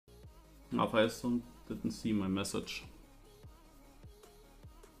Rafaelson didn't see my message.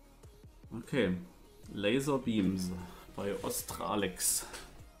 Okay, laser beams by Australix.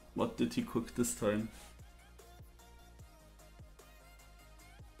 What did he cook this time?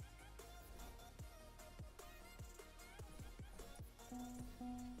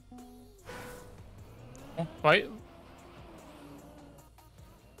 Why?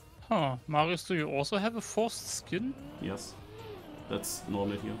 Huh, Marius, do you also have a forced skin? Yes, that's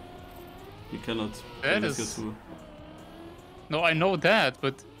normal here. You cannot play That with your is... two. No, I know that,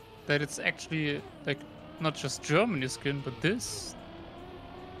 but that it's actually, like, not just Germany skin, but this?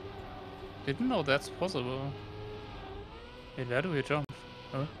 Didn't know that's possible. Hey, where do we jump?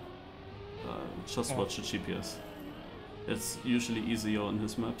 Huh? Just watch the GPS. It's usually easier on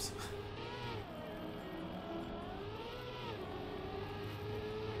his maps.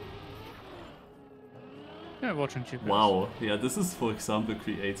 Yeah, watching GPS. Wow, yeah, this is, for example,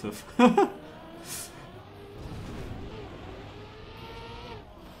 creative.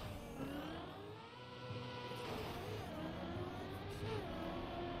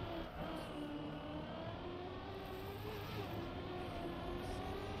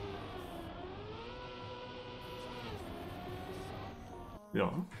 Yeah.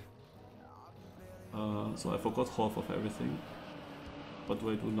 So I forgot half of everything. What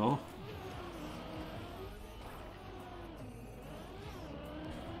do I do now?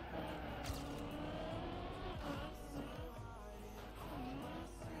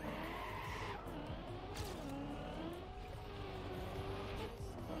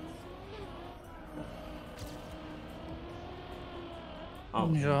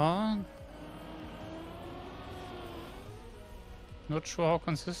 Oh. Yeah. Not sure how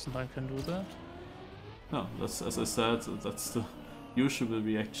consistent I can do that. Yeah, that's, as I said, that's the usual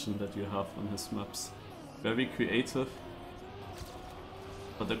reaction that you have on his maps. Very creative,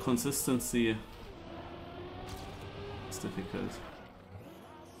 but the consistency is difficult.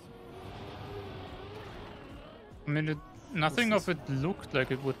 I mean, nothing of it looked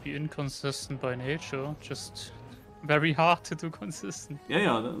like it would be inconsistent by nature, just very hard to do consistent.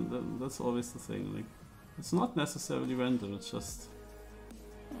 Yeah, that's always the thing. Like, it's not necessarily random, it's just...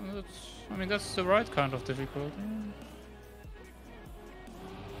 I mean, that's the right kind of difficulty.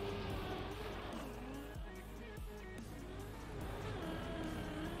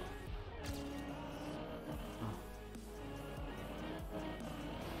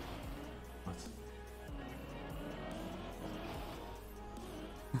 What?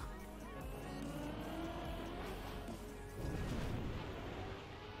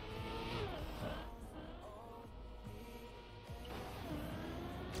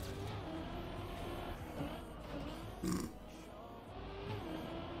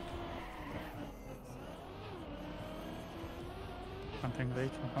 Something way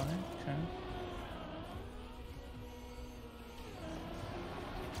too high, okay.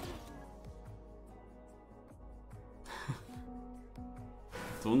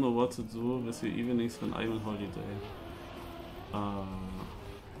 Don't know what to do with your evenings when I'm on holiday. I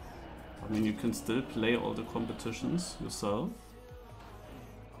mean, you can still play all the competitions yourself.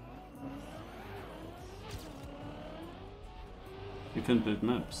 You can build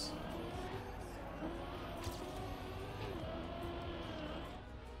maps.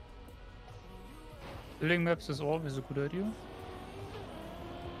 Building maps is always a good idea.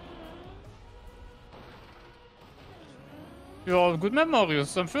 Yeah, good map,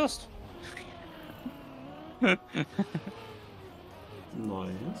 Marius. I'm first. Nice.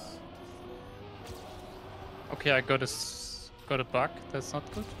 Okay, I got a bug. That's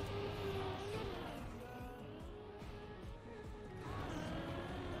not good.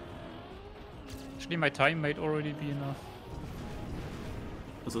 Actually, my time might already be enough.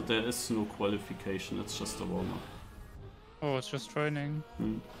 So there is no qualification, it's just a warm-up. Oh, it's just training.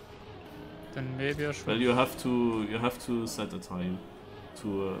 Then maybe I should... Well, you have to set a time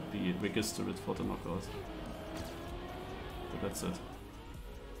to be registered for the knockout. But that's it.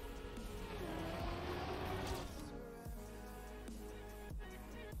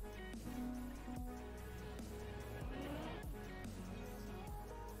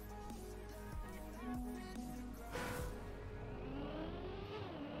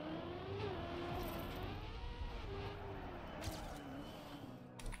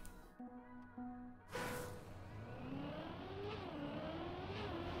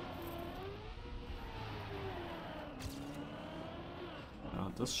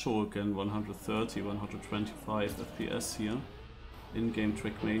 Does show again 130, 125 FPS here in game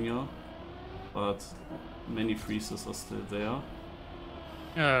Trackmania, but many freezes are still there.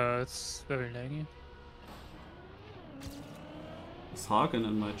 Yeah, it's very laggy. Is Hagen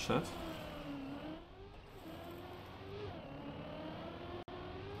in my chat?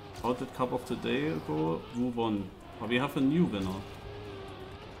 How did Cup of the Day go? Who won? Oh, we have a new winner.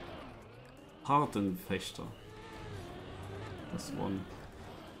 Hardenfechter. That's one.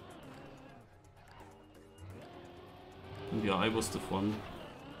 And yeah, I was the one.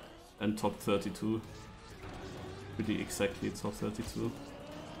 And top 32. Pretty exactly top 32.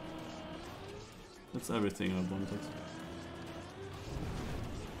 That's everything I wanted.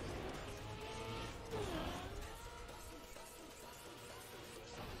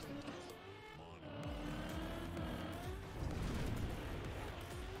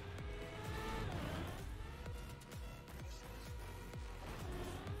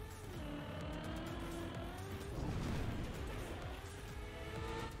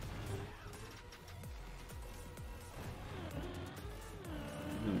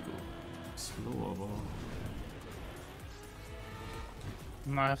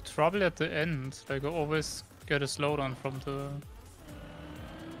 I have trouble at the end. Like I always get a slowdown from the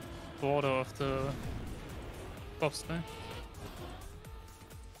border of the bobsleigh.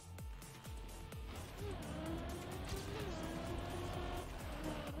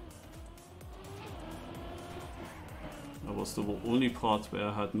 That was the only part where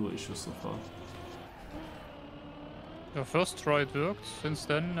I had no issues so far. The first try it worked. Since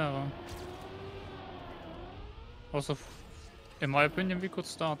then, also, in my opinion, we could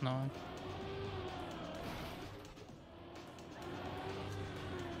start now.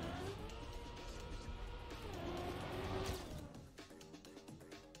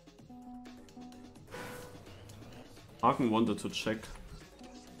 Hagen wanted to check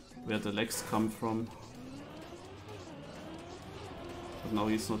where the legs come from, but now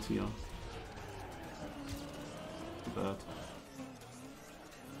he's not here. Too bad.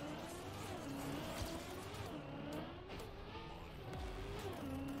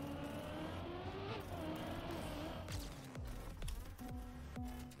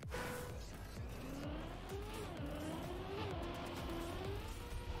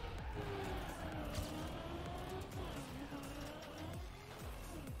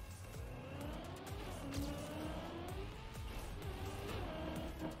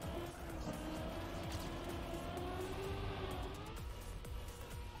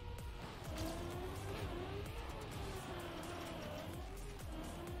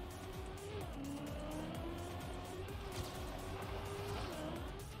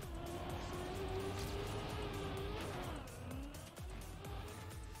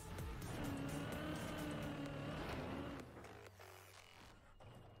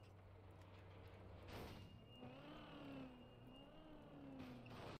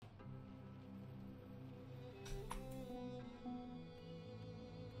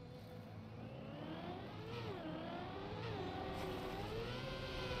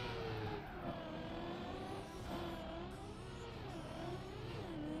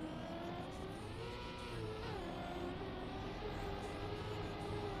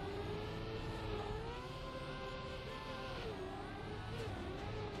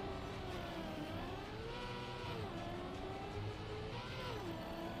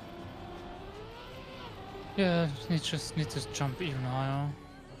 Yeah, just need to jump even higher.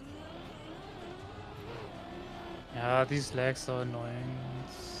 Yeah, these legs are annoying.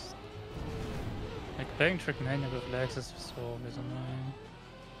 Like playing Trickmania with legs is so always annoying.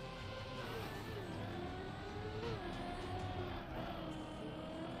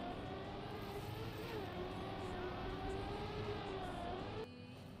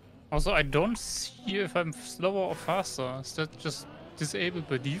 Also, I don't see if I'm slower or faster. Is that just disabled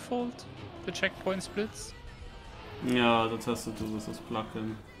by default, the checkpoint splits? Yeah, that has to do with this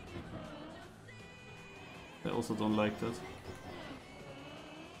plugin. I also don't like that.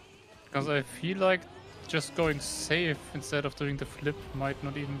 Because I feel like just going safe instead of doing the flip might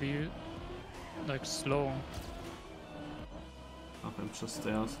not even be like slow. Ach, I'm just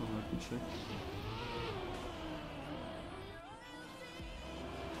there, so let me check.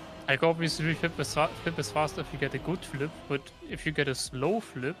 Like obviously flip is faster if you get a good flip, but if you get a slow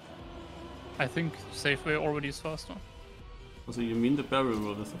flip, I think safe way already is faster. Also, you mean the barrel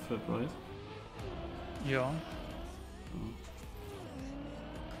roll with the flip, right? Yeah.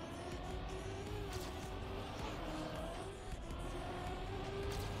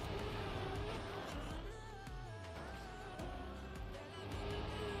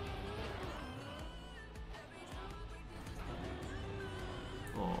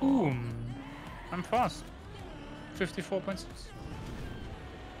 Oh. Ooh, I'm fast. 54.6.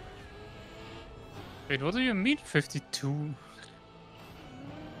 Wait, what do you mean 52?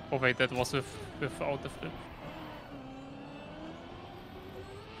 Oh wait, that was without the flip.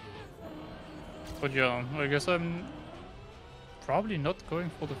 But yeah, I guess I'm probably not going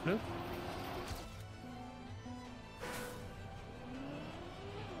for the flip.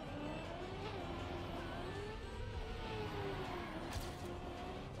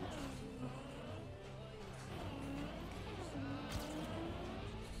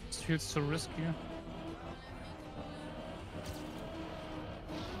 This feels so risky.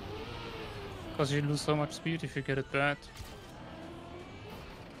 Because you lose so much speed if you get it bad.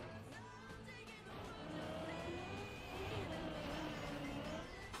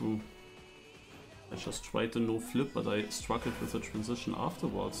 I just tried the no flip, but I struggled with the transition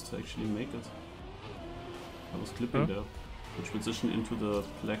afterwards to actually make it. I was clipping there. The transition into the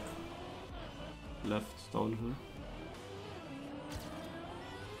black left downhill.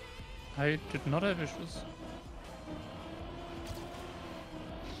 I did not have issues.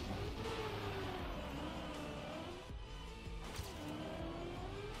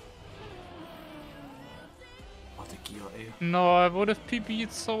 No, I would have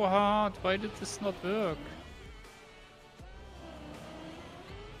PB'd so hard. Why did this not work?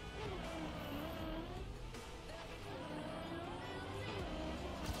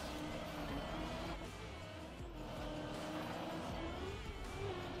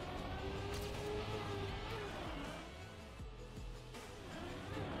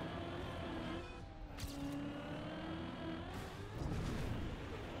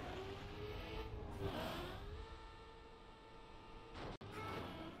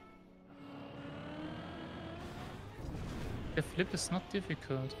 The flip is not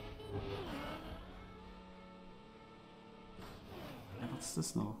difficult. Yeah, what's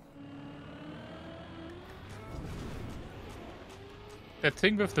this now? That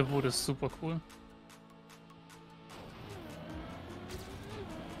thing with the wood is super cool.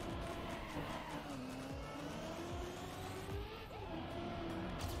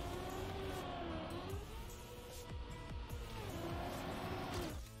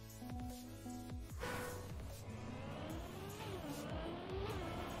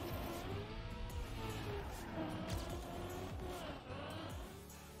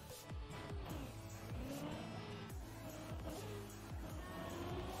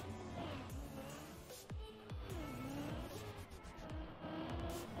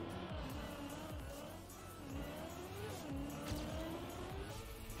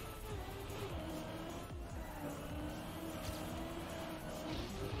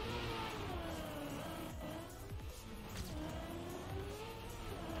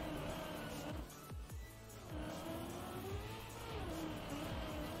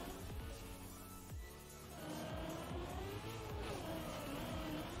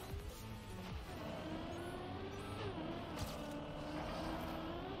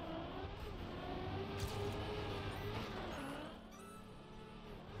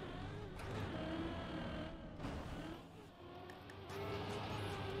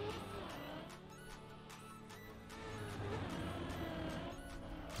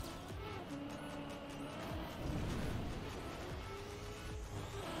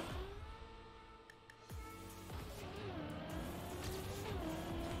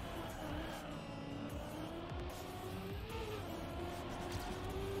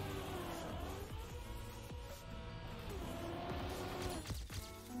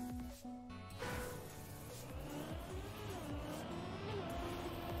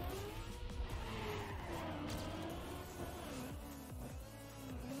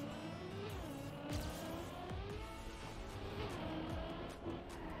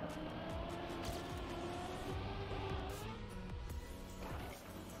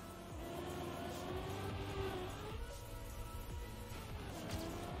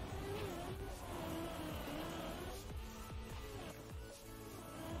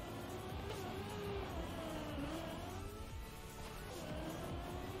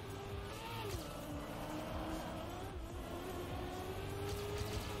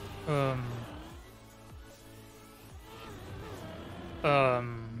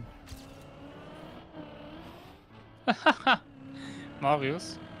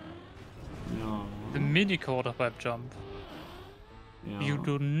 Marius, Yeah. the mini quarterpipe jump. Yeah. You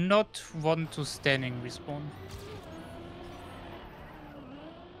do not want to standing respawn.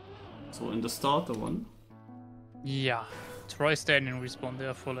 So in the starter one? Yeah. Try standing respawn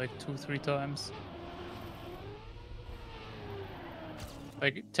there for like 2-3 times.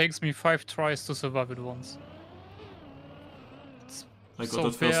 Like, it takes me 5 tries to survive it once. It's I got so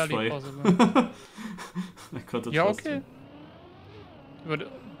it first barely try. possible. I got it Yeah, first okay. try.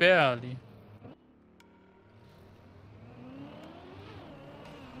 But barely.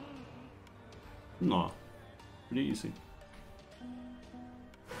 No. Pretty easy.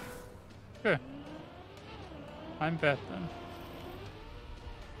 Okay. I'm bad then.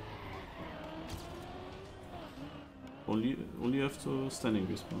 only have to standing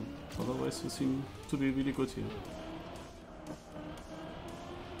respawn. Otherwise, you seem to be really good here.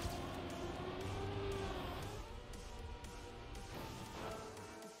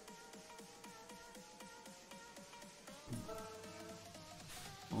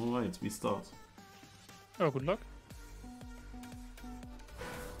 Alright, we start. Oh, good luck.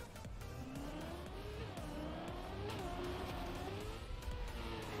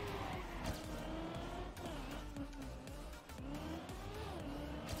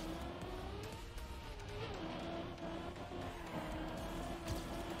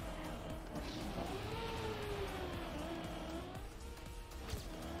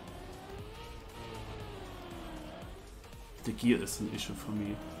 The gear is an issue for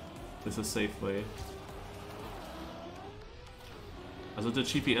me. With a safe way. Also the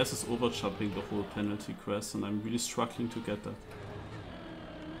GPS is overjumping the whole penalty quest and I'm really struggling to get that.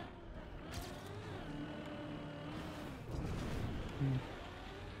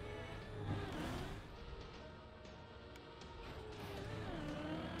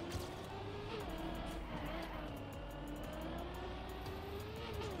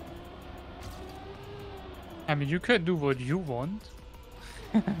 I mean, you can do what you want.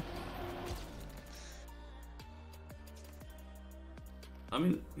 I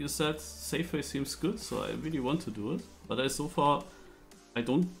mean, you said safe way seems good, so I really want to do it. But so far, I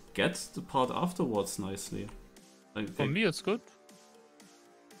don't get the part afterwards nicely. For me, it's good.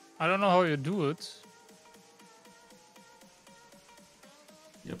 I don't know how you do it.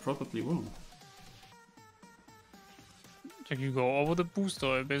 You're probably wrong. Like you go over the booster,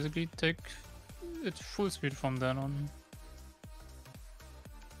 I basically take it full speed from then on.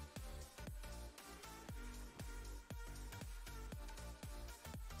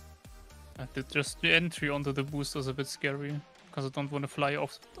 Just the entry onto the booster is a bit scary, because I don't want to fly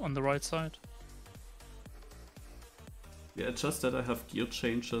off on the right side. Yeah, it's just that I have gear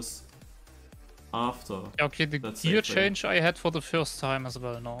changes after. Okay, the gear change I had for the first time as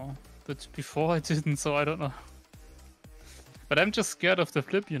well now. But before I didn't, so I don't know. But I'm just scared of the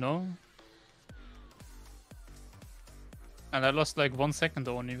flip, you know? And I lost like 1 second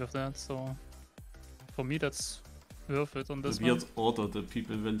only with that, so... For me that's worth it on this one. The weird order that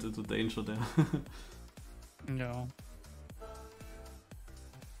people went into danger there. Yeah.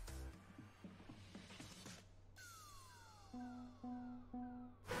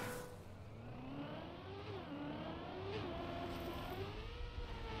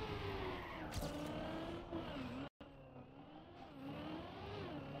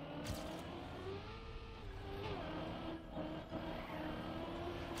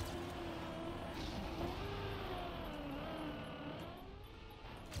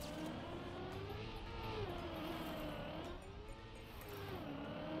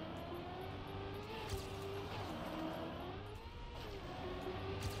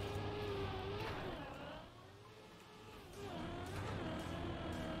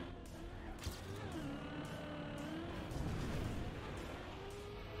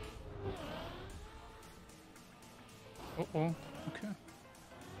 Oh, okay.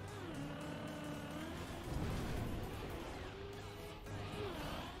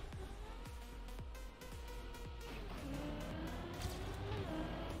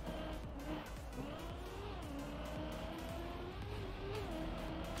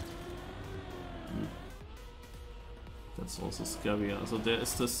 That's also scary. So there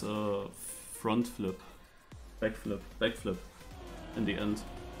is this front flip, back flip in the end.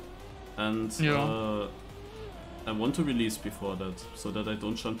 And yeah. I want to release before that, so that I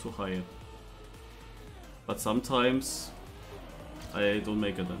don't jump too high. But sometimes I don't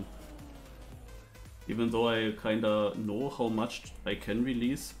make it then. Even though I kinda know how much I can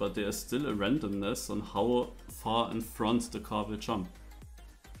release, but there is still a randomness on how far in front the car will jump.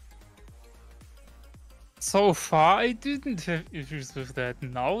 So far I didn't have issues with that.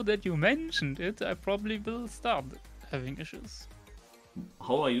 Now that you mentioned it, I probably will start having issues.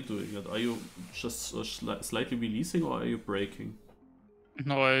 How are you doing it? Are you just slightly releasing or are you braking?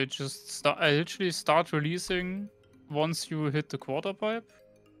 No, I literally start releasing once you hit the quarter pipe.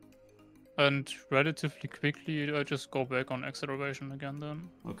 And relatively quickly I just go back on acceleration again then.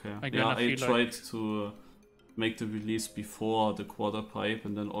 Okay. Again, yeah, I tried to make the release before the quarter pipe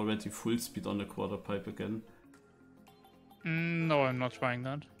and then already full speed on the quarter pipe again. No, I'm not trying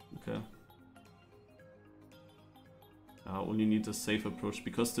that. Okay. I only need a safe approach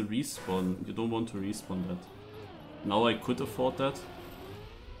because the respawn, you don't want to respawn that. Now I could afford that,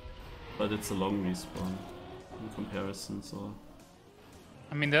 but it's a long respawn in comparison, so...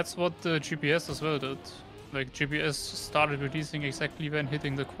 I mean, that's what the GPS as well did. Like, GPS started releasing exactly when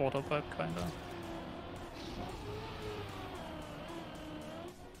hitting the quarter pipe, kinda.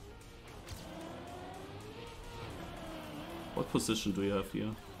 What position do you have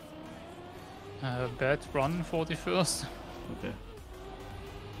here? Bad run 41st. Okay.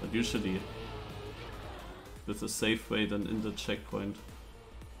 But usually with a safe way than in the checkpoint.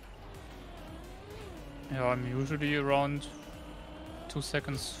 Yeah, I'm usually around 2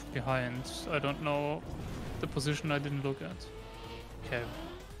 seconds behind. I don't know the position I didn't look at. Okay.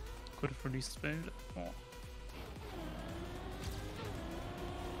 Could have released spell more.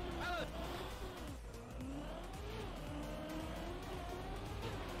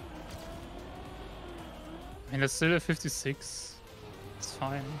 I mean, it's still a 56. It's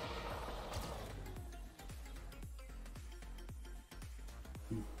fine.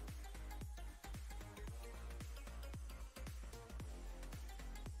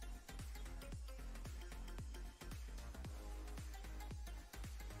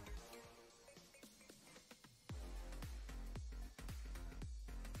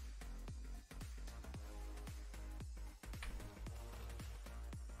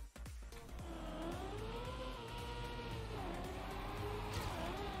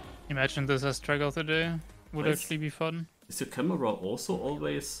 Imagine this as track of the day. Would actually be fun. Is your camera also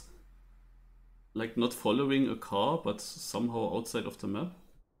always like not following a car but somehow outside of the map?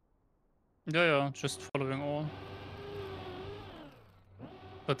 Yeah, just following all.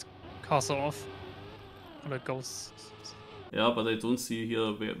 But cars are off. Like ghosts. Yeah, but I don't see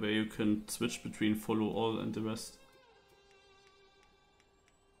here where you can switch between follow all and the rest.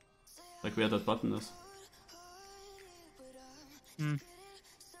 Like where that button is.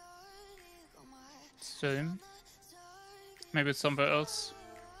 Same. Maybe it's somewhere else.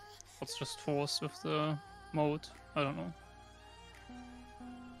 What's just forced with the mode? I don't know.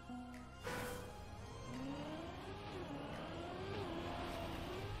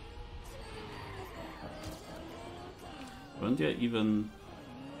 Weren't there even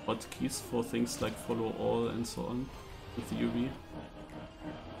hotkeys for things like follow all and so on with the UV?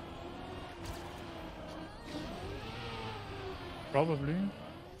 Probably.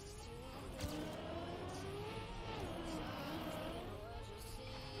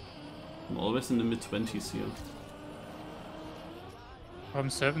 I'm always in the mid-20s here. I'm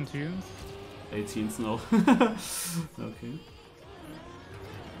 17th. 18th now. Okay.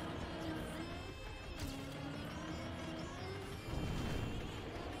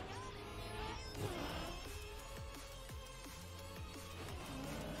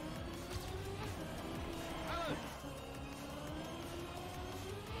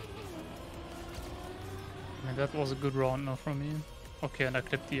 I mean, that was a good round now from me. Okay, and I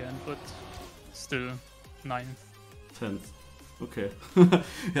clipped the end, but still 9th. 10th. Okay.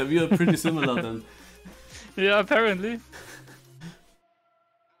 Yeah, we are pretty similar then. Yeah, apparently.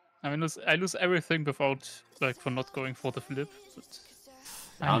 I mean, I lose everything without, like, for not going for the flip, but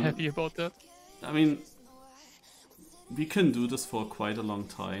I'm happy about that. I mean, we can do this for quite a long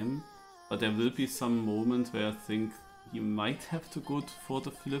time, but there will be some moment where I think you might have to go for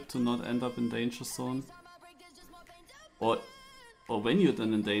the flip to not end up in danger zone. Or when you're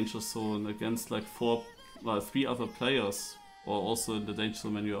then in danger zone against like 3 other players, or also in the danger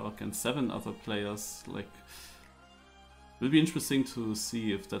zone when you're against 7 other players, like, will be interesting to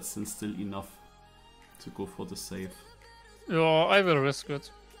see if that's then still enough to go for the save. Yeah, I will risk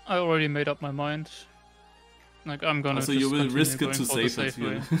it. I already made up my mind. Like, I'm gonna. So you will risk it to save it.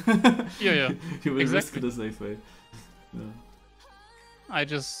 Yeah. You will exactly. risk it a safe way. Yeah. I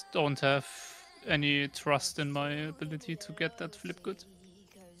just don't have any trust in my ability to get that flip good.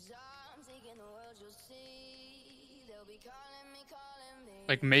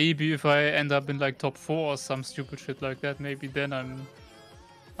 Like, maybe if I end up in like top 4 or some stupid shit like that, maybe then I'm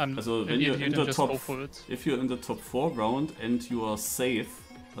Also, an when you're idiot in the and just top, go for it. if you're in the top 4 round and you are safe,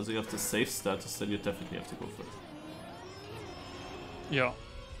 also you have the safe status, then you definitely have to go for it. Yeah.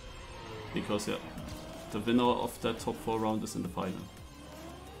 Because yeah, the winner of that top 4 round is in the final.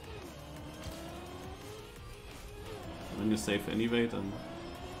 When you're safe anyway, then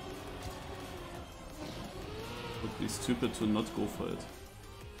it would be stupid to not go for it.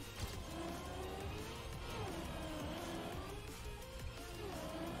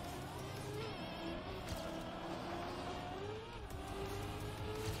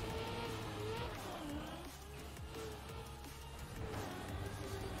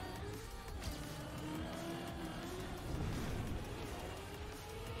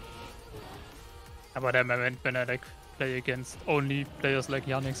 But I meant when I like play against only players like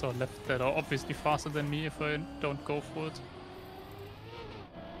Yannick or Left that are obviously faster than me if I don't go for it.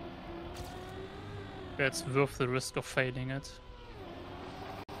 It's worth the risk of failing it.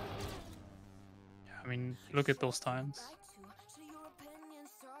 I mean, look at those times.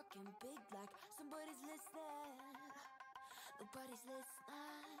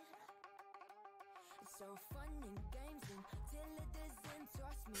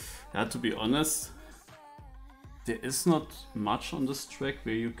 Yeah, to be honest, there is not much on this track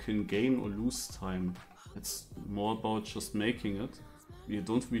where you can gain or lose time. It's more about just making it. You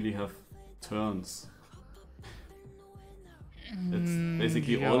don't really have turns. It's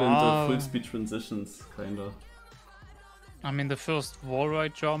basically all in the full speed transitions, kinda. I mean, the first wall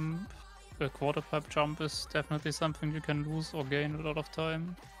ride jump, the quarter pipe jump is definitely something you can lose or gain a lot of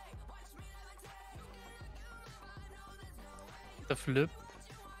time. The flip.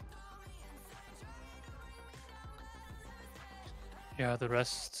 Yeah, the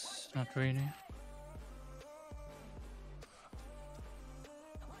rest, not really.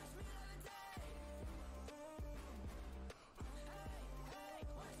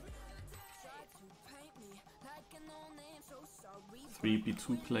 Three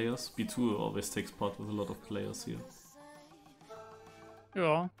B2 players. B2 always takes part with a lot of players here.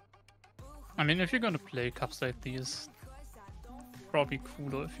 Yeah. I mean, if you're gonna play cups like these, probably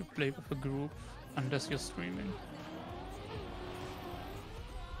cooler if you play with a group, unless you're streaming.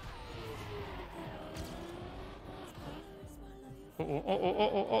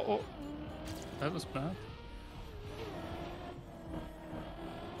 Oh. That was bad.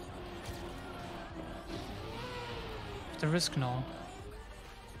 The risk now.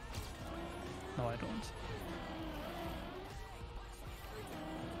 No, I don't.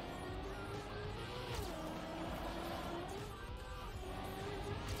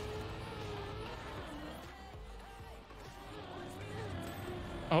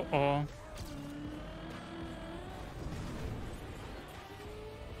 Uh-oh.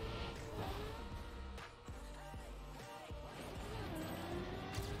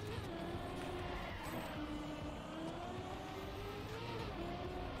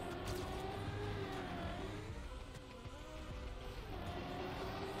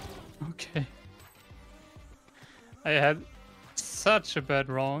 Okay. I had such a bad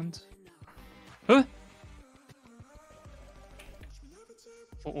round. Huh?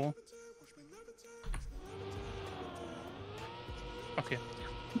 Uh-oh. Okay.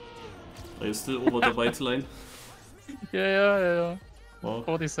 Are you still over the white line? Yeah. Wow.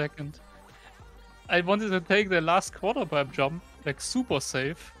 40 seconds. I wanted to take the last quarter pipe jump, like super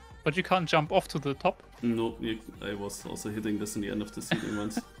safe, but you can't jump off to the top. No, I was also hitting this in the end of the season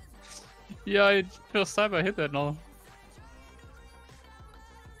once. Yeah, first time I hit that now.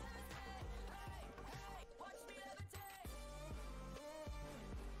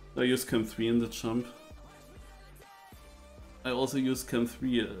 I use Cam 3 in the jump. I also use Cam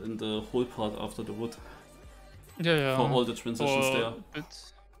 3 in the whole part after the wood. Yeah. For all the transitions for there. A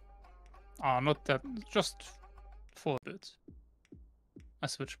bit. Ah, not that, just for a bit. I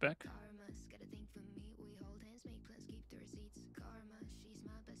switch back.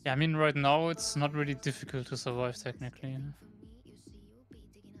 Yeah, I mean right now it's not really difficult to survive technically.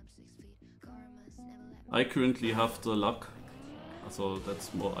 I currently have the luck, so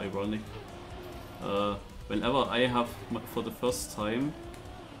that's more ironic. Whenever I have, for the first time,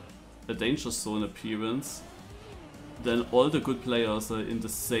 a danger zone appearance, then all the good players are in the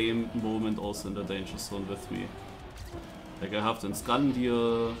same moment also in the danger zone with me. Like I have then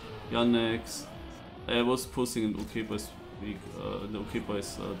Scandia, Yannex. I was posting in OK-Bois week, in the OK-Bois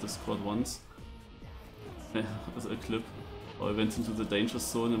Discord once. As a clip. I went into the danger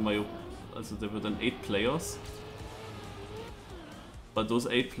zone and also there were then 8 players. But those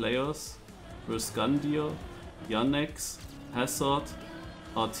 8 players were Scandia, Yannex, Hazard,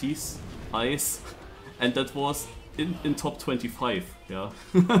 Artis, Ice, and that was in top 25, yeah.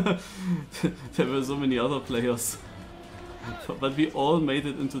 There were so many other players. But we all made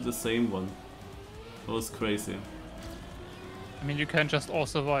it into the same one. It was crazy. I mean, you can't just all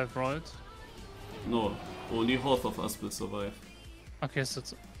survive, right? No, only half of us will survive. Okay, so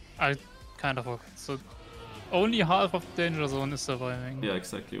I kind of okay. So only half of the danger zone is surviving. Yeah,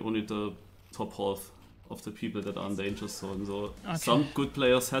 exactly. Only the top half of the people that are in danger zone. So okay. Some good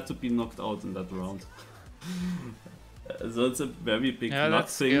players had to be knocked out in that round. So it's a very big luck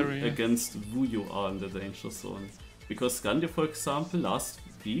thing scary. Against who you are in the danger zone. Because Scandia, for example, last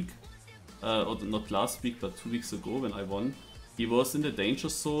week, or not last week, but 2 weeks ago when I won, he was in the danger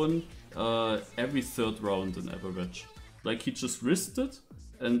zone every 3rd round in average. Like he just risked it,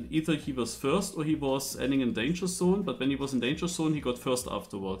 and either he was first or he was ending in danger zone, but when he was in danger zone, he got first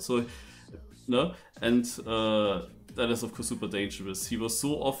afterwards. So, no, and that is of course super dangerous. He was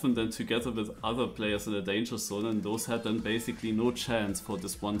so often then together with other players in the danger zone, and those had then basically no chance for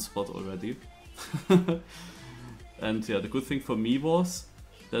this one spot already. And yeah, the good thing for me was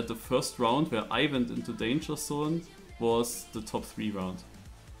that the first round where I went into danger zone, was the top 3 round.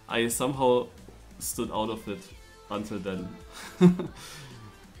 I somehow stood out of it until then.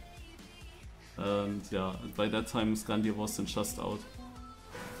 And yeah, by that time Scandia wasn't just out.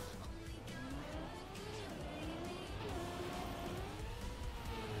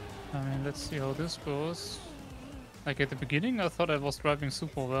 I mean, let's see how this goes. Like at the beginning I thought I was driving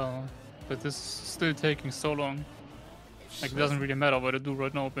super well, but this is still taking so long. Like it doesn't really matter what I do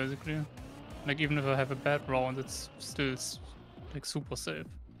right now basically. Like even if I have a bad round, it's still like super safe.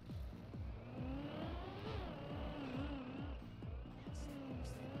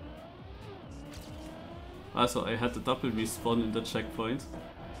 Also, I had the double respawn in the checkpoint.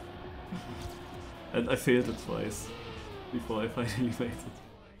 And I failed it twice before I finally made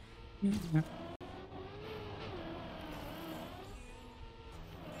it.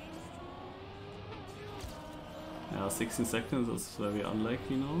 Yeah, 16 seconds is very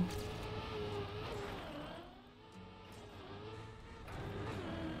unlikely now.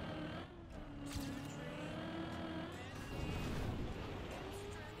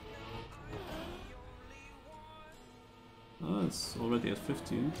 Oh, it's already at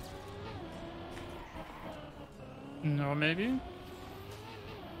 15. No, maybe?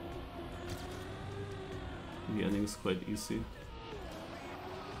 The ending is quite easy.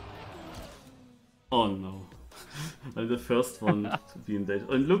 Oh no. I'm the first one to be in danger.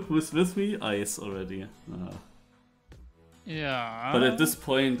 And look who's with me, Ice already. Yeah. But at this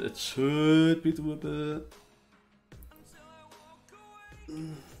point it should be doable.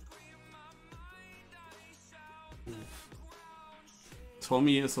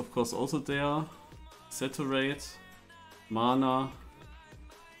 Tommy is of course also there. Saturate, Mana,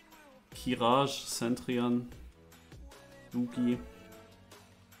 Kiraj, Centrion, Lugi.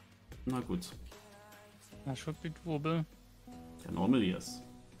 Na gut. That should be doable. Yeah, normally yes.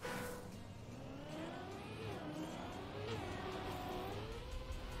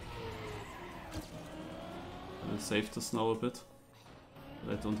 I'll save this now a bit.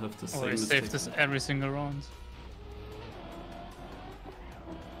 But I don't have the same I mistake. save this every single round.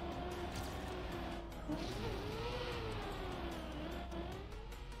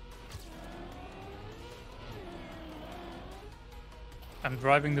 I'm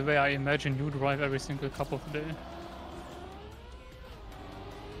driving the way I imagine you drive every single cup of the day.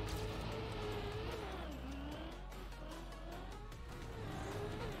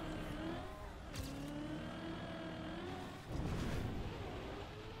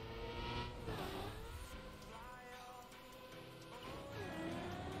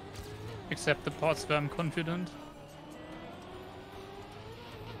 Except the parts where I'm confident.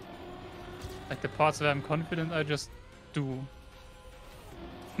 Like the parts where I'm confident, I just do.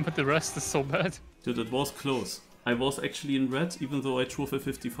 But the rest is so bad. Dude, it was close. I was actually in red even though I drove a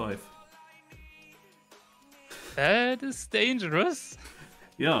 55. That is dangerous.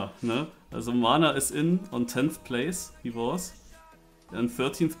 Yeah, ne? Also Mana is in on 10th place, he was. And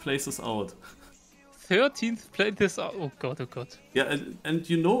 13th place is out. 13th place this out. Oh god, oh god. Yeah, and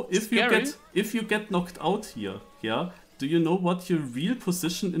you know, if you get knocked out here, yeah, do you know what your real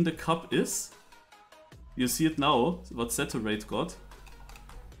position in the cup is? You see it now, what Saturate got.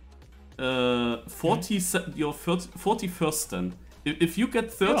 41st then. If you get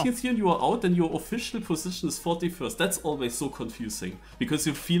 13th here and you are out, then your official position is 41st. That's always so confusing because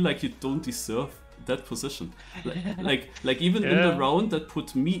you feel like you don't deserve that position. Like even in the round that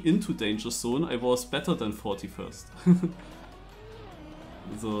put me into danger zone, I was better than 41st.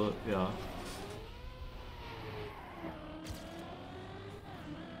 So yeah.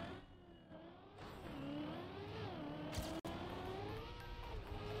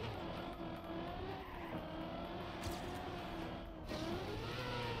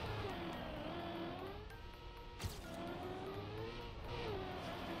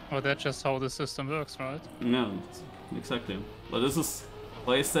 Oh, that's just how the system works, right? Yeah, exactly. But this is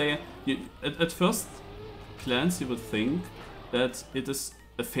why I say, at first glance you would think that it is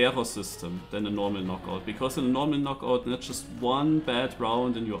a fairer system than a normal knockout, because in a normal knockout that's just one bad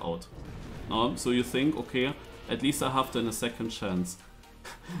round and you're out. No? So you think, okay, at least I have then a second chance.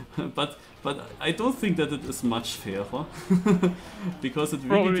 but I don't think that it is much fairer, because it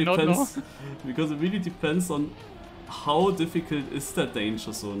really depends. Because it really depends on how difficult is that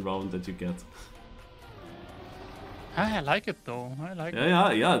danger zone round that you get. I like it though. I like it.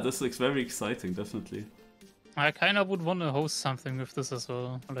 Yeah. This looks very exciting, definitely. I kind of would want to host something with this as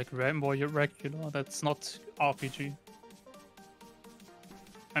well, like Rainbow regular. That's not RPG,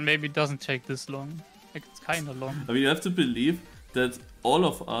 and maybe it doesn't take this long. Like it's kind of long. I mean, you have to believe that all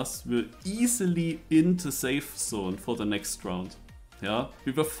of us were easily into safe zone for the next round. Yeah,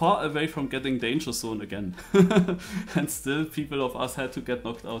 we were far away from getting danger zone again. And still people of us had to get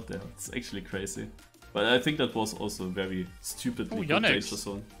knocked out there. It's actually crazy. But I think that was also very stupidly good danger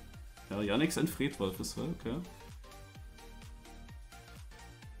zone. Yeah, Yannick's and Fredwolf as well, okay.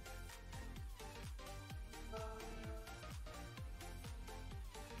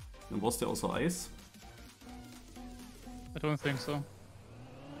 And was there also ice? I don't think so.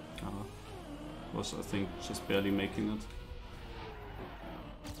 Was, I think, just barely making it.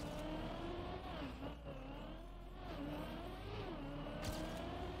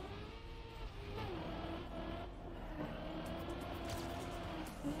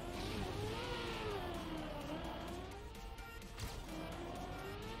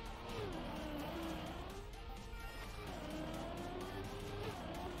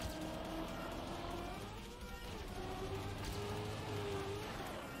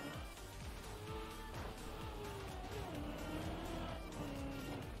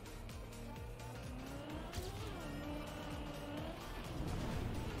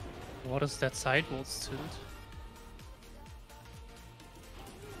 What is that sideways tilt?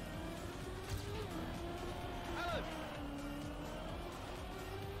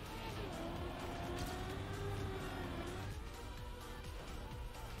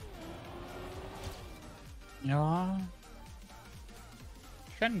 Yeah.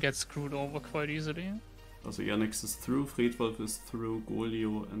 Can get screwed over quite easily. Also Yannick is through, Fredwolf is through,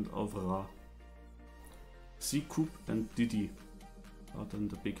 Golio and Alvara. Seacoop and Didi are then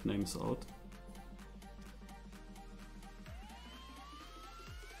the big names out.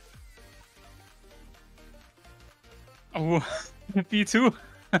 Oh, B2.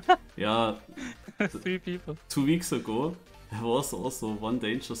 Yeah. 3 people. 2 weeks ago there was also one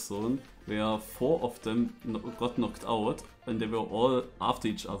danger zone where 4 of them got knocked out and they were all after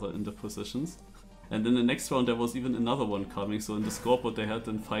each other in the positions. And in the next round there was even another one coming, so in the scoreboard they had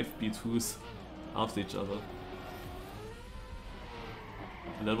then 5 B2s after each other.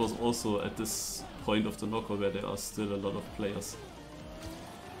 And that was also at this point of the knockout where there are still a lot of players.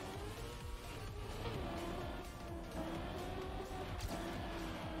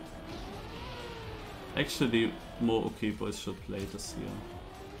 Actually, more OK-Boys should play this year.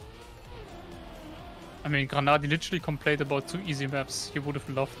 I mean, Granadi literally complained about 2 easy maps. He would have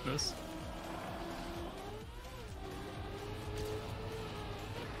loved this.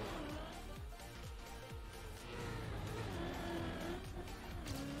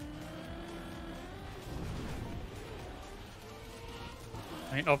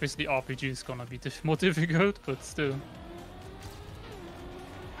 I mean, obviously RPG is gonna be more difficult, but still.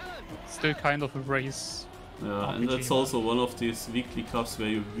 Still kind of a race. Yeah, RPG, and that's also one of these weekly cups where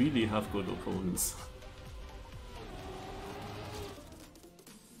you really have good opponents.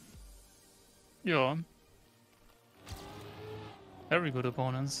 Yeah. Very good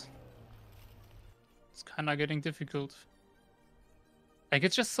opponents. It's kinda getting difficult. Like,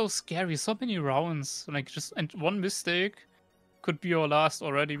 it's just so scary, so many rounds. Like, and one mistake could be your last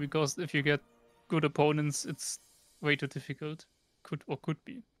already, because if you get good opponents, it's way too difficult. Could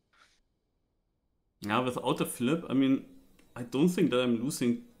be. Yeah, without a flip, I mean, I don't think that I'm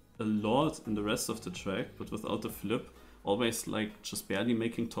losing a lot in the rest of the track, but without a flip, always like just barely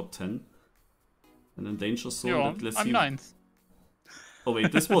making top 10. And then danger zone, Yeah, let's I'm see. 9th. Oh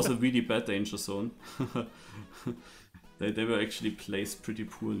wait, this was a really bad danger zone. They were actually placed pretty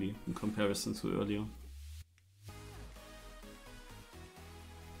poorly in comparison to earlier.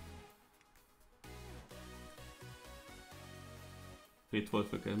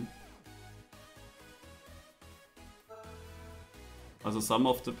 Fredwolf again. Also some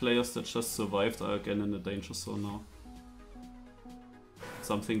of the players that just survived are again in the danger zone now.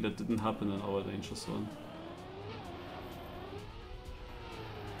 Something that didn't happen in our danger zone.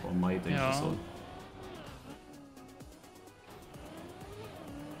 Or my danger zone.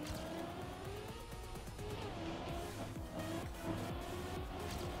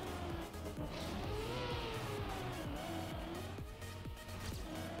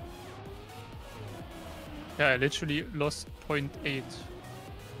 Yeah, I literally lost 0.8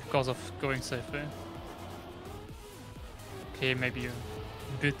 because of going safe way. Okay, maybe a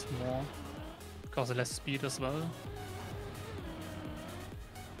bit more because of less speed as well.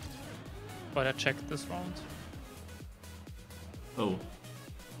 But I checked this round. Oh.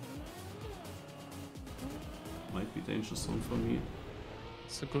 Might be danger zone for me.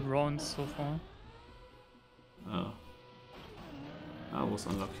 It's a good round so far. I was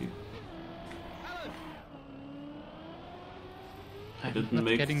unlucky. I'm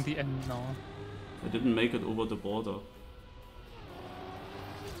not getting the end now. I didn't make it over the border.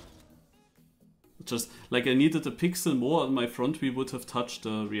 Just like I needed a pixel more on my front wheel would have touched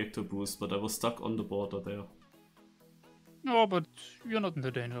the reactor boost, but I was stuck on the border there. No, but you're not in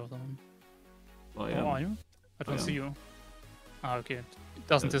the danger zone. Oh, Or are you? I don't see you. Ah, okay. It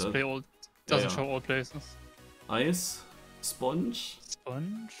doesn't display all. Doesn't show all places. Ice, sponge,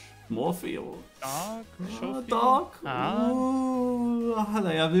 Morpheo, dark, dark. I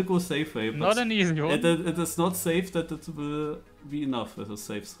will go safe way. Not an easy one. It is not safe that it will be enough as a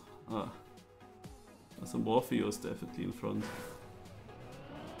safe. So Morpheo is definitely in front.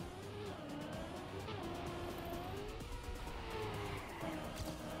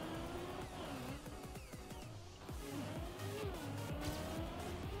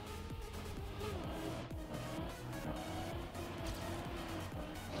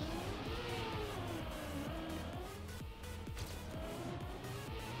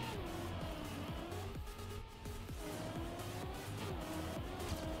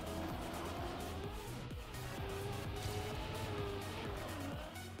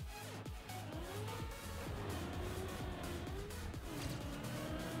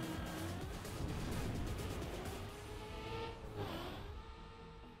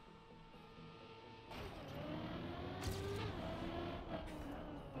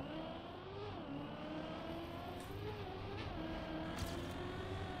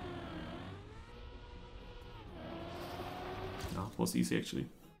 Was easy actually.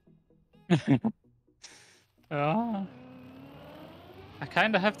 I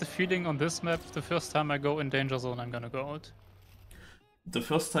kinda have the feeling on this map, the first time I go in danger zone, I'm gonna go out. The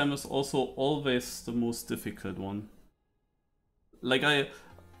first time is also always the most difficult one. Like I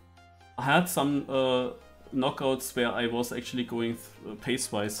had some knockouts where I was actually going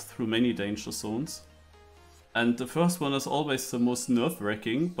pace-wise through many danger zones. And the first one is always the most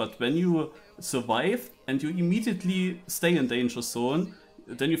nerve-wracking, but when you survive and you immediately stay in danger zone,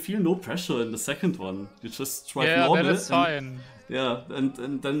 then you feel no pressure in the second one. You just drive normal. Yeah, that is fine.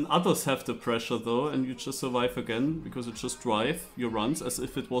 And then others have the pressure though, and you just survive again, because you just drive your runs as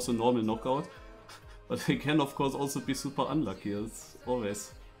if it was a normal knockout. But it can of course also be super unlucky, it's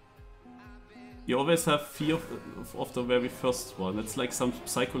always. You always have fear of the very first one. It's like some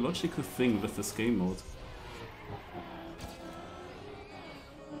psychological thing with this game mode.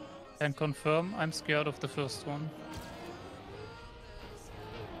 Can confirm, I'm scared of the first one.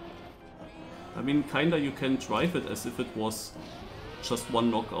 I mean, kinda you can drive it as if it was just one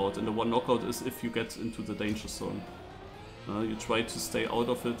knockout, and the one knockout is if you get into the danger zone. You try to stay out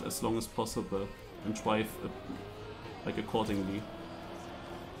of it as long as possible and drive like accordingly.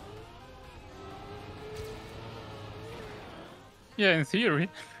 Yeah, in theory.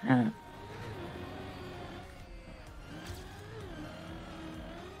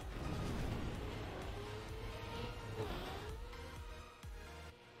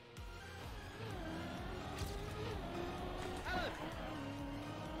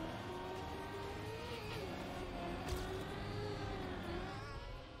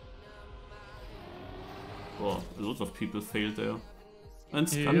 Oh, a lot of people failed there. And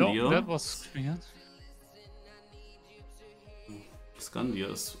Scandia. Yeah, that was weird.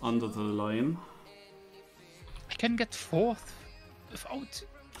 Scandia is under the line. I can get fourth without.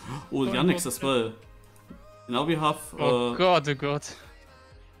 Oh, Yannick's as well. Now we have. Oh god, oh god.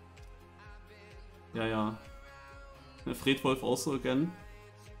 Yeah. Fredwolf also again.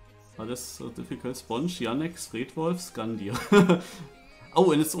 That's a difficult. Sponge, Yannick, Fredwolf, Scandia.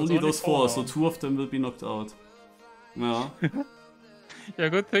 Oh, and it's only those four, so two of them will be knocked out. Yeah. Yeah,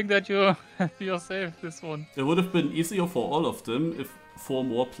 good thing that you're safe this one. It would have been easier for all of them if 4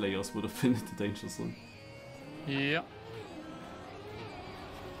 more players would have been in the danger zone. Yeah.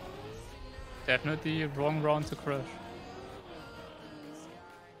 Definitely wrong round to crash.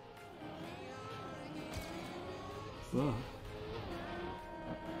 Ah.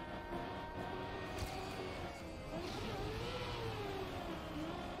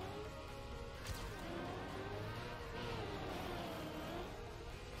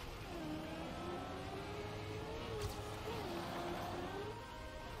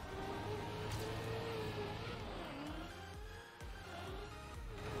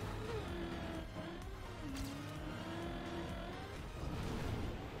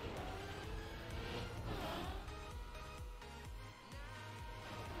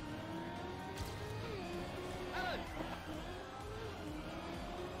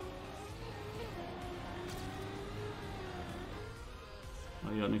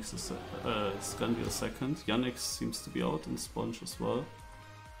 Yannick is Scandia second. Yannick seems to be out and Sponge as well.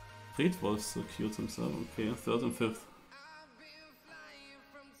 Fredwolf secured himself. Okay, third and fifth.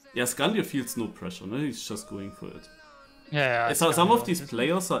 Yeah, Scandia feels no pressure, no? He's just going for it. Yeah, So, some of these obvious.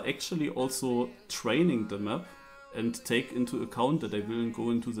 players are actually also training the map and take into account that they will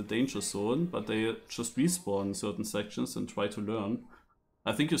go into the danger zone, but they just respawn certain sections and try to learn.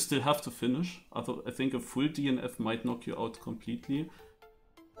 I think you still have to finish. I think a full DNF might knock you out completely.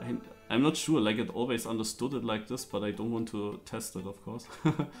 I'm not sure, like, it always understood it like this, but I don't want to test it, of course.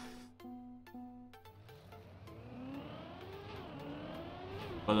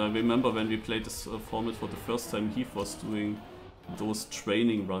 But I remember when we played this format for the first time, Heath was doing those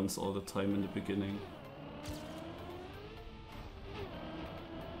training runs all the time in the beginning.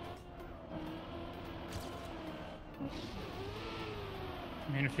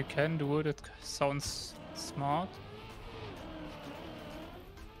 I mean, if you can do it, it sounds smart.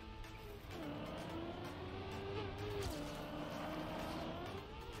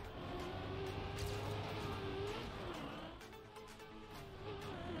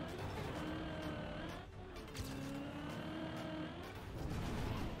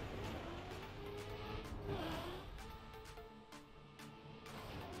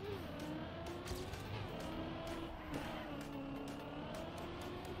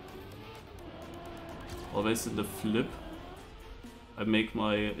 Always in the flip, I make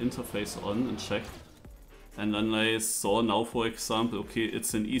my interface on and check. And then I saw now, for example, okay,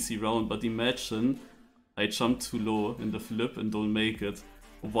 it's an easy round, but imagine I jump too low in the flip and don't make it,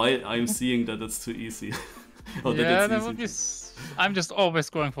 while I'm seeing that it's too easy. Or Yeah, that that would be. I'm just always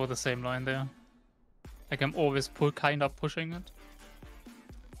going for the same line there. Like I'm always kinda pushing it.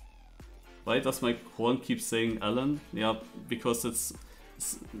 Why does my horn keep saying Alan? Yeah, because it's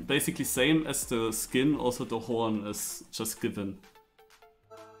basically same as the skin, also the horn is just given.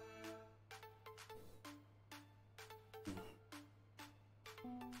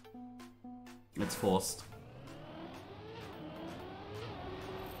 It's forced.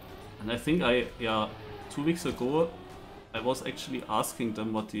 And I think 2 weeks ago, I was actually asking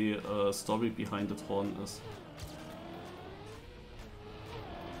them what the story behind the horn is.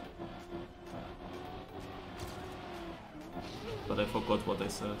 But I forgot what I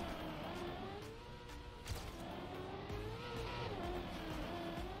said.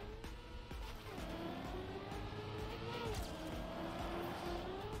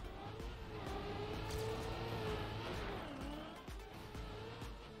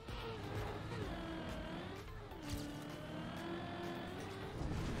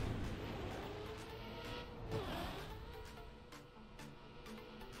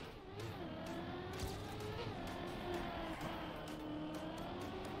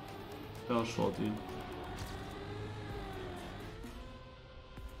 Yeah, shorty.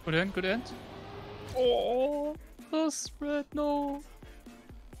 Good end. Oh, the spread, no.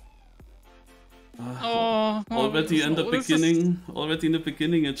 Already in the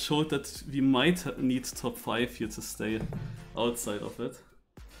beginning, it showed that we might need top 5 here to stay outside of it.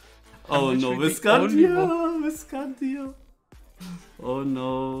 Oh no, Viscandia! Oh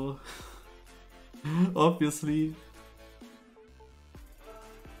no. Obviously.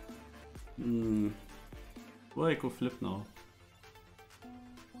 Where I go flip now?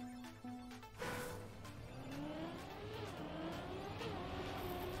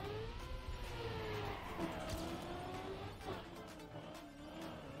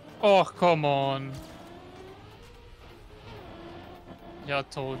 Oh, come on. Yeah, I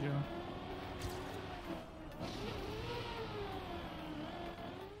told you.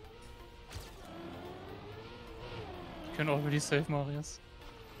 You can already save Marius.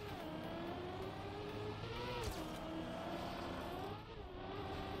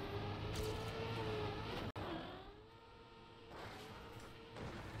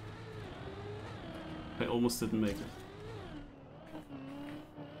 I almost didn't make it.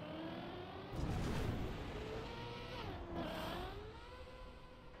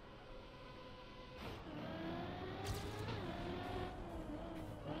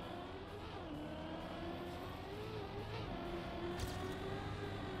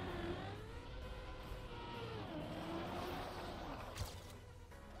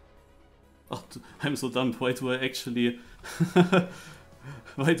 Oh, I'm so dumb. Why do I actually...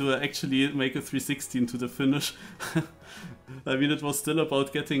 Why do I actually make a 316 to the finish? I mean, it was still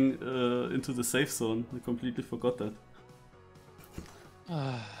about getting into the safe zone. I completely forgot that.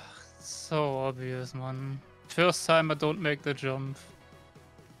 So obvious, man. First time I don't make the jump.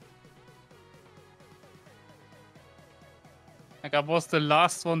 Like, I was the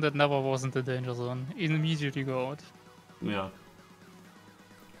last one that never was in the danger zone. Immediately go out. Yeah.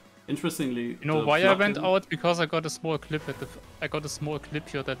 Interestingly, you know why I went out? Because I got a small clip I got a small clip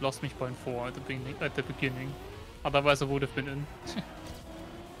here that lost me 0.4 at the beginning. Otherwise I would have been in.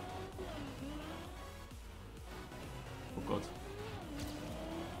 Oh god.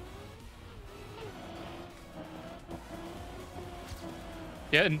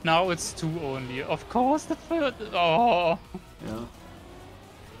 Yeah, and now it's 2 only. Of course, the third. Oh. Yeah.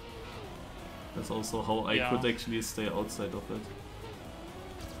 That's also how I could actually stay outside of it.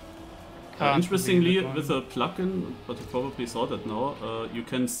 Interestingly, with a plugin, but you probably saw that now, you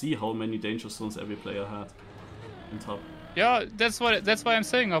can see how many danger zones every player had in top. Yeah, that's why I'm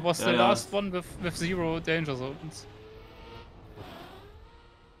saying I was the last one with 0 danger zones.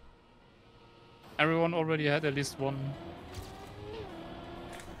 Everyone already had at least one.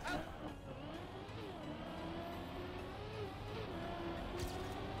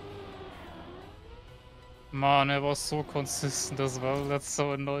 Man, er was so consistent as well. That's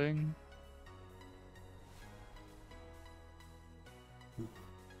so annoying.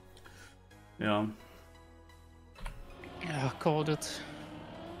 Yeah. Yeah, called it.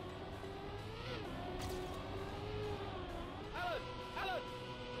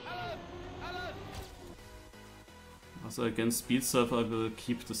 Also against Speed Surf I will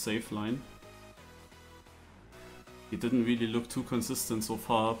keep the safe line. He didn't really look too consistent so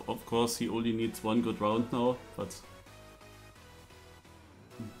far. Of course he only needs 1 good round now, but...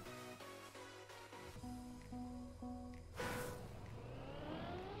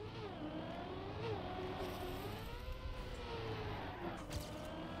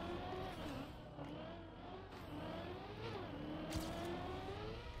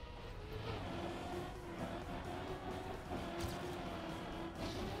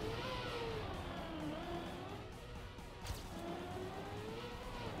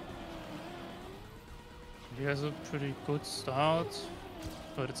 He has a pretty good start,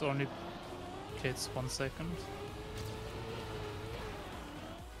 but it's only takes 1 second.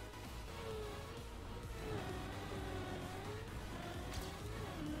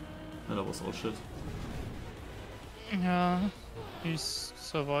 Yeah, that was all shit. Yeah, he's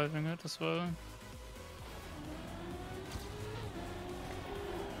surviving it as well.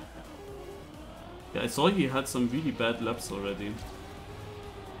 Yeah, I saw he had some really bad laps already.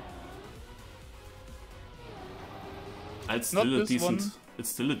 It's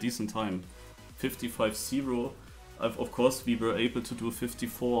still a decent time. 55.0. Of course we were able to do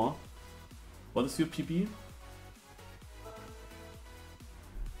 54. What is your PB?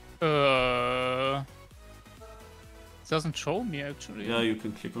 It doesn't show me actually. Yeah, you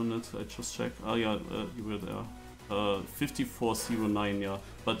can click on it. I just checked. Oh yeah, you were there. 54.09, yeah.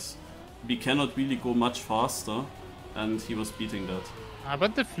 But we cannot really go much faster, and he was beating that.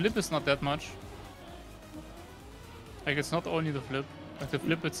 But the flip is not that much. Like, it's not only the flip. Like, the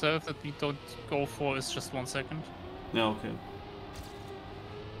flip itself that we don't go for is just 1 second. Yeah, okay.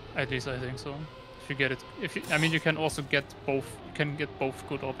 At least I think so. If you get it, I mean, you can also get both. You can get both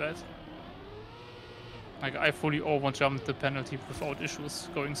good or bad. Like, I fully overjumped the penalty without issues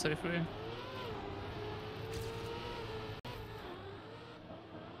going safely.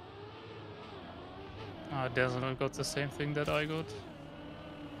 Dazzler got the same thing that I got.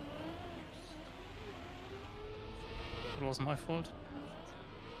 It wasn't my fault.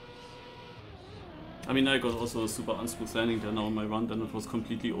 I mean, I got also a super unsmooth landing there now on my run, then it was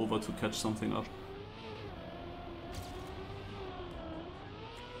completely over to catch something up.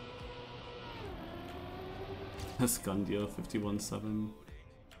 Scandia 51.7.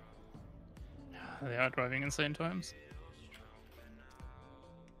 They are driving insane times.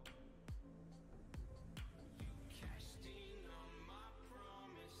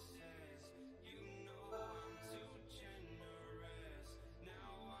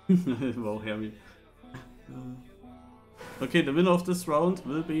 Wow, Harry. Okay, the winner of this round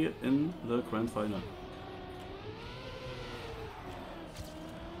will be in the grand final.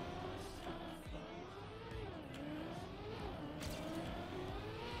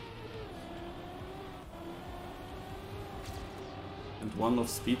 And one of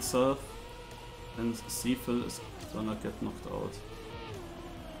Speed Surf and Seafil is gonna get knocked out.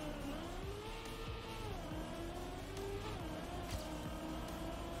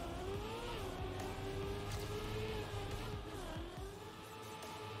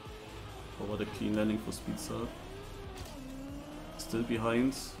 What a clean landing for Speed Surf. Still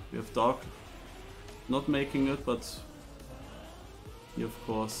behind. We have Dark not making it, but he of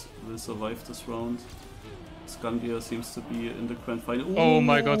course will survive this round. Scandia seems to be in the grand final. Ooh! Oh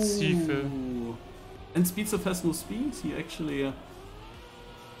my god, Seafil. And Speed Surf has no speed. He actually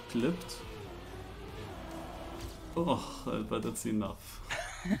clipped. Oh, but that's enough.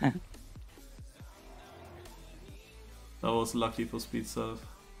 That was lucky for Speed Surf.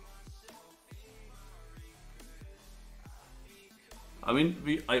 I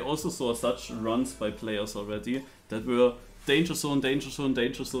mean, I also saw such runs by players already that were danger zone, danger zone,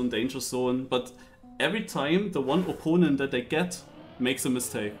 danger zone, danger zone, but every time the one opponent that they get makes a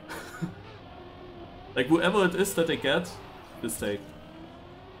mistake. Like whoever it is that they get, mistake.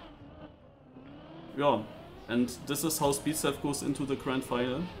 Yeah, and this is how Speedself goes into the grand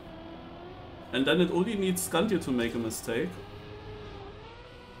final. And then it only needs Scandia to make a mistake.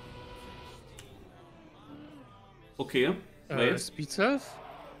 Okay, wait. Speedself?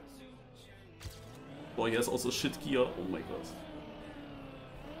 Boah, he has also shit gear. Oh my god.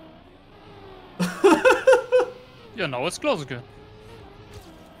 Yeah, now it's close again.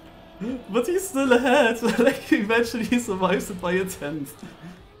 But he's still ahead. Like, eventually he survives it by a 10th.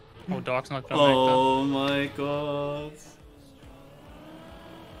 Oh, Dark's not gonna make that. Oh my god.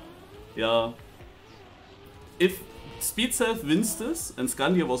 Yeah. If Speedself wins this, and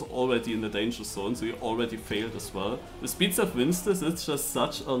Scandia was already in the danger zone, so he already failed as well. If Speedself wins this, it's just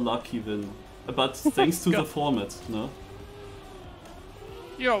such a lucky win. But thanks to the format, no?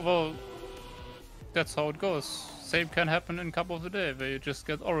 Yeah, well, that's how it goes. Same can happen in Cup of the Day, where you just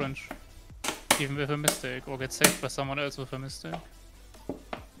get orange, even with a mistake, or get saved by someone else with a mistake.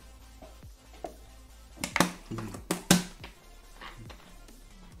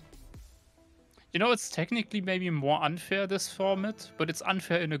 You know, it's technically maybe more unfair, this format, but it's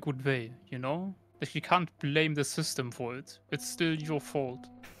unfair in a good way, you know? Like, you can't blame the system for it. It's still your fault.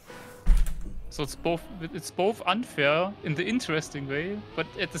 So it's both unfair in the interesting way, but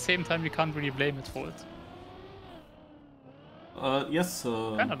at the same time you can't really blame it for it. Yes.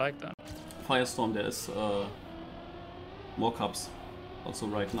 Kinda like that. Firestorm, there is more cups. Also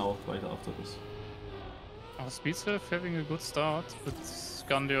right now, right after this. Speedself having a good start, but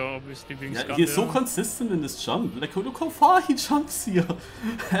Scandia obviously being Scandia. He's so consistent in this jump. Like, look how far he jumps here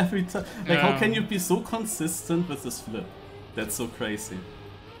every time. Like, how can you be so consistent with this flip? That's so crazy.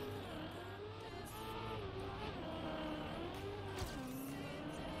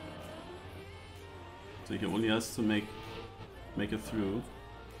 So he only has to make it through.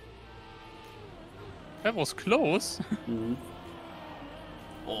 That was close. Mm.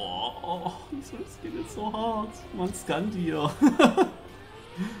 Oh, he's risking it so hard. Man, Scandia.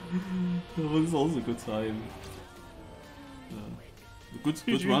 That was also a good time.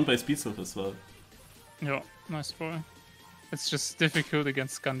 Good run by Speedself as well. Yeah, nice try. It's just difficult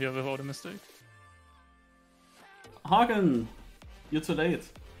against Scandia without a mistake. Hagen, you're too late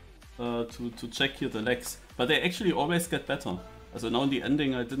to check here the legs. But they actually always get better. Also now in the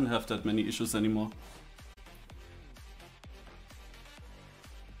ending I didn't have that many issues anymore.